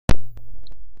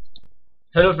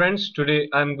Hello friends, today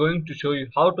I am going to show you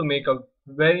how to make a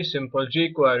very simple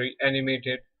jQuery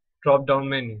animated drop-down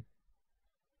menu.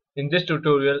 In this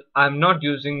tutorial, I am not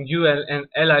using UL and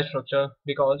LI structure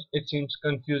because it seems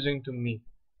confusing to me.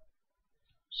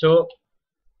 So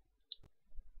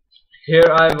here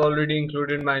I have already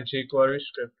included my jQuery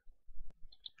script.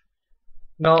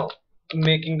 Now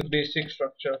making the basic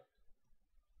structure,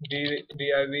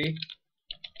 div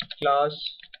class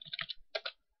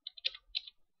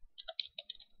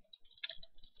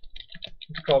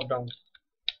drop-down.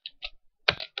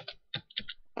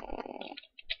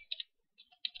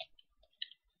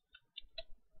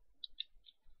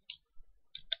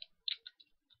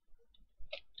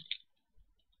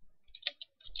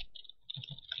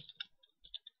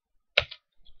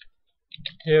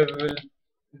 Here we will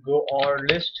go our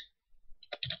list.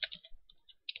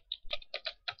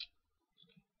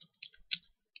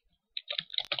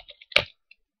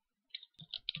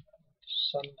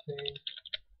 Something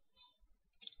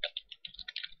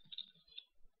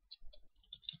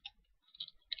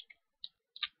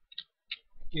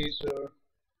user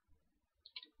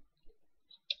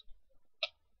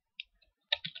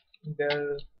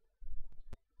del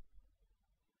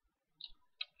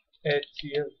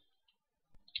HCL.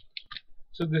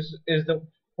 So this is the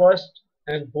first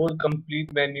and whole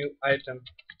complete menu item.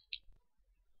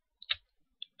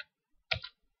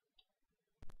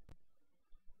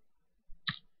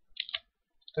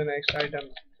 The next item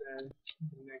and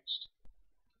next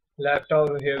laptop.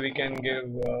 Here we can give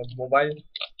mobile,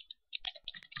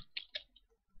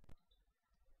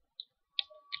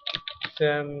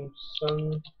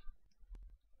 Samsung,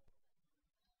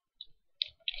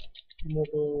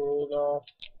 Motorola,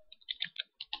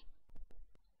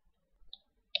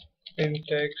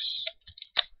 Intex,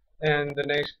 and the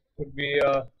next would be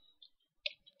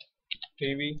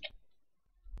TV,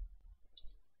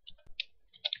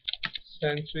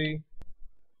 Sensory,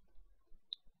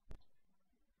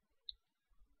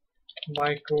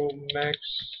 Micro, Max,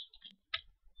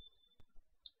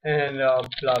 and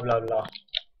blah blah blah.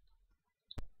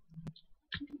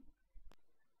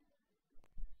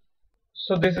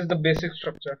 So this is the basic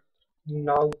structure.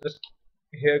 Now this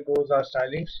here goes our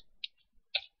stylings.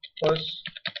 First,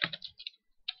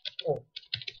 oh,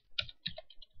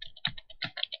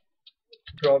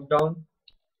 drop down,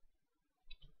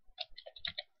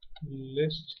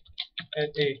 list, and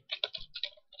A.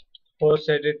 First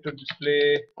set it to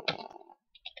display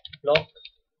block.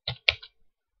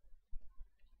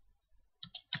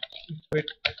 Width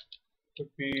could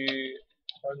be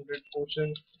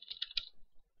 100%.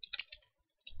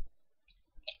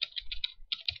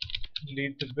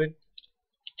 Delete the width.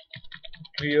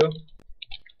 Clear.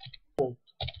 Oh.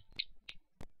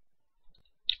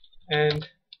 And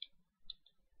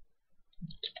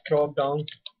drop down.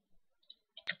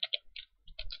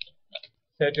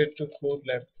 Set it to float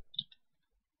left.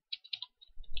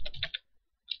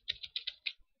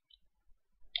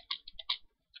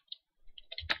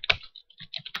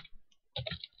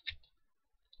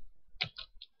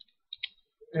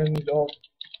 And drop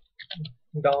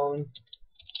down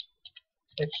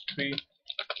H3.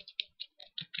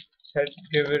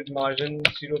 Give it margin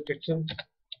 0 pixel.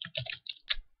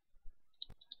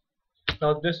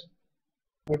 Now this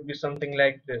would be something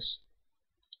like this.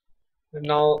 And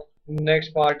now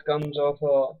next part comes of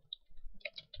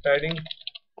padding,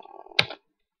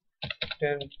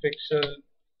 10 pixel,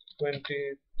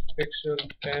 20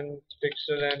 pixel, 10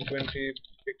 pixel, and 20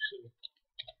 pixel.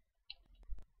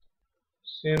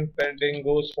 Same padding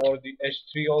goes for the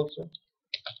H3 also.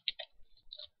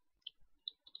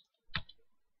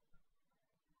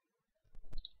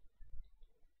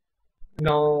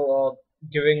 Now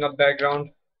giving a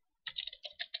background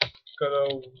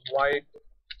color white,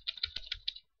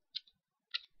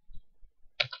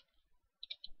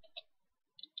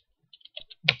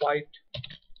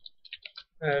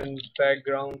 and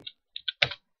background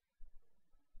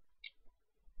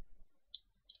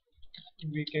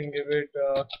we can give it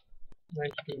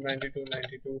 92, 92,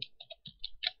 92,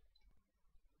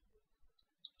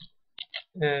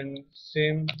 and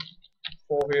same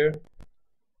for here,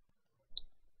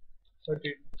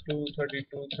 32,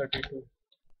 32, 32,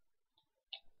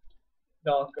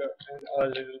 darker and a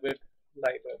little bit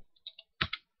lighter.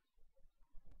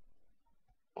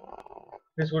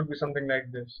 This would be something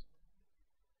like this.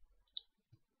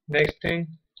 Next thing,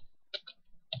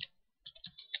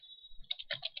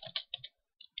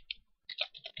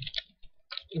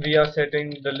 we are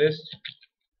setting the list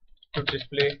to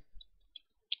display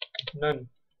none.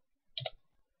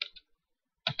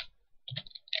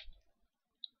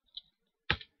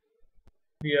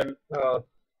 We are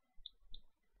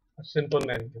a simple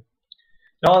menu.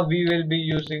 Now we will be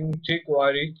using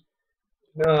Jquery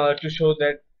to show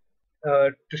that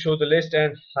to show the list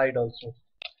and hide also.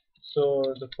 So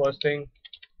the first thing,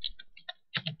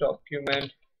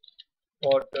 document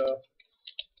dot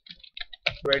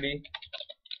ready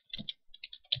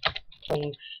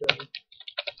function.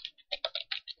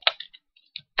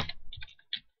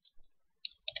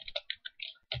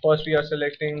 First we are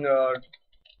selecting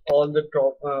all the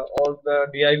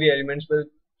div elements with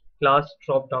class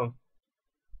dropdown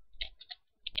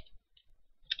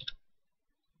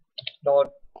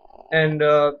dot and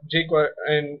jQuery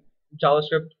and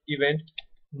JavaScript event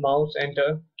mouse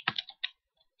enter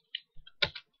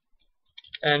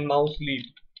and mouse leave.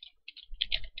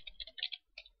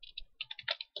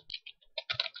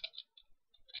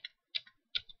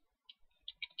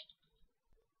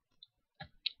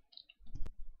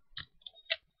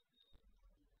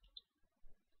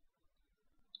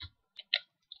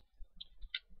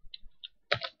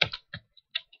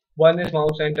 One is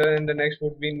mouse enter and the next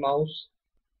would be mouse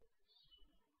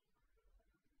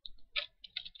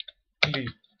leave.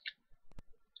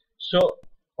 So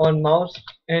on mouse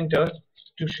enter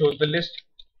to show the list.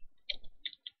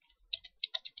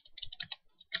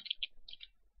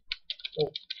 Oh.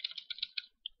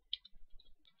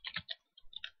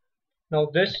 Now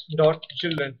this dot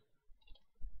children.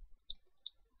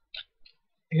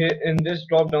 Here in this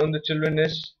drop down the children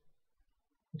is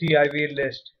div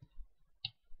list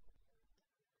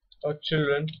or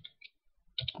children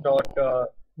dot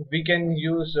we can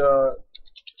use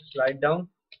slide down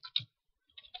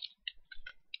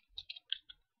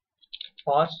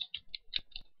fast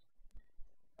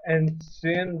and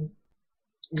same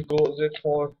goes it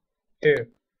for here.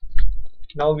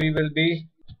 Now we will be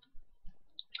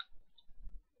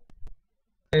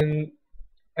in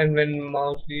and when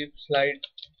mouse leaves slide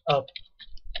up.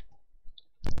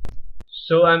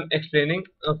 So I'm explaining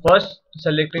first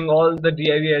selecting all the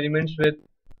div elements with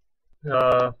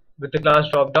the class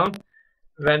dropdown.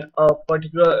 When a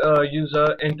particular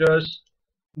user enters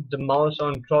the mouse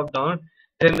on dropdown,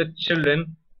 then the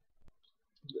children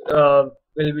will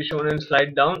be shown in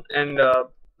slide down, and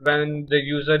when the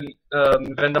user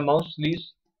when the mouse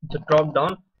leaves the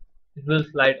dropdown, it will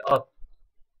slide up.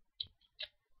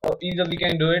 Or either we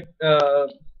can do it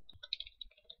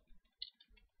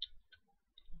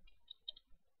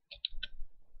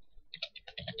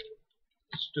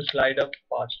to slide up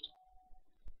fast.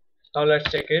 Now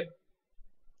let's check it.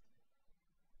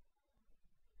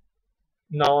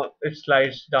 Now it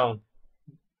slides down.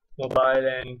 Mobile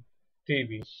and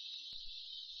TV.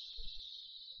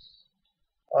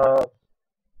 Uh,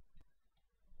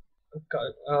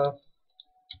 uh,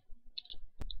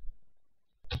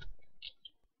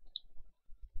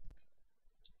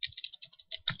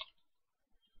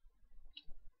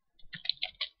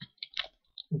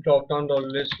 drop down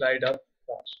always slide up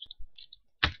fast.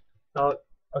 Now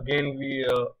again we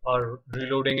are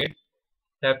reloading it.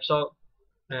 Laptop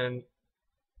and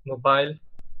mobile,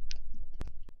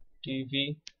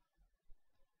 TV.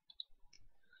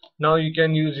 Now you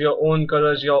can use your own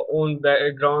colors, your own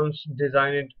backgrounds,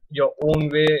 design it your own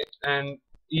way, and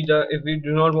either if we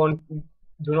do not want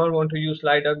to use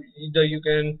slide up, either you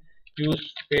can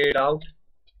use fade out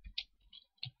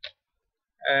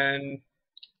and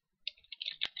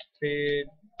fade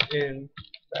in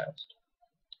fast.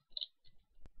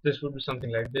 This would be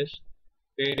something like this: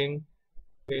 fading,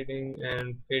 fading,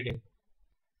 and fading.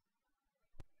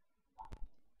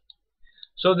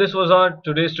 So this was our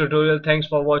today's tutorial. Thanks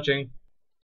for watching.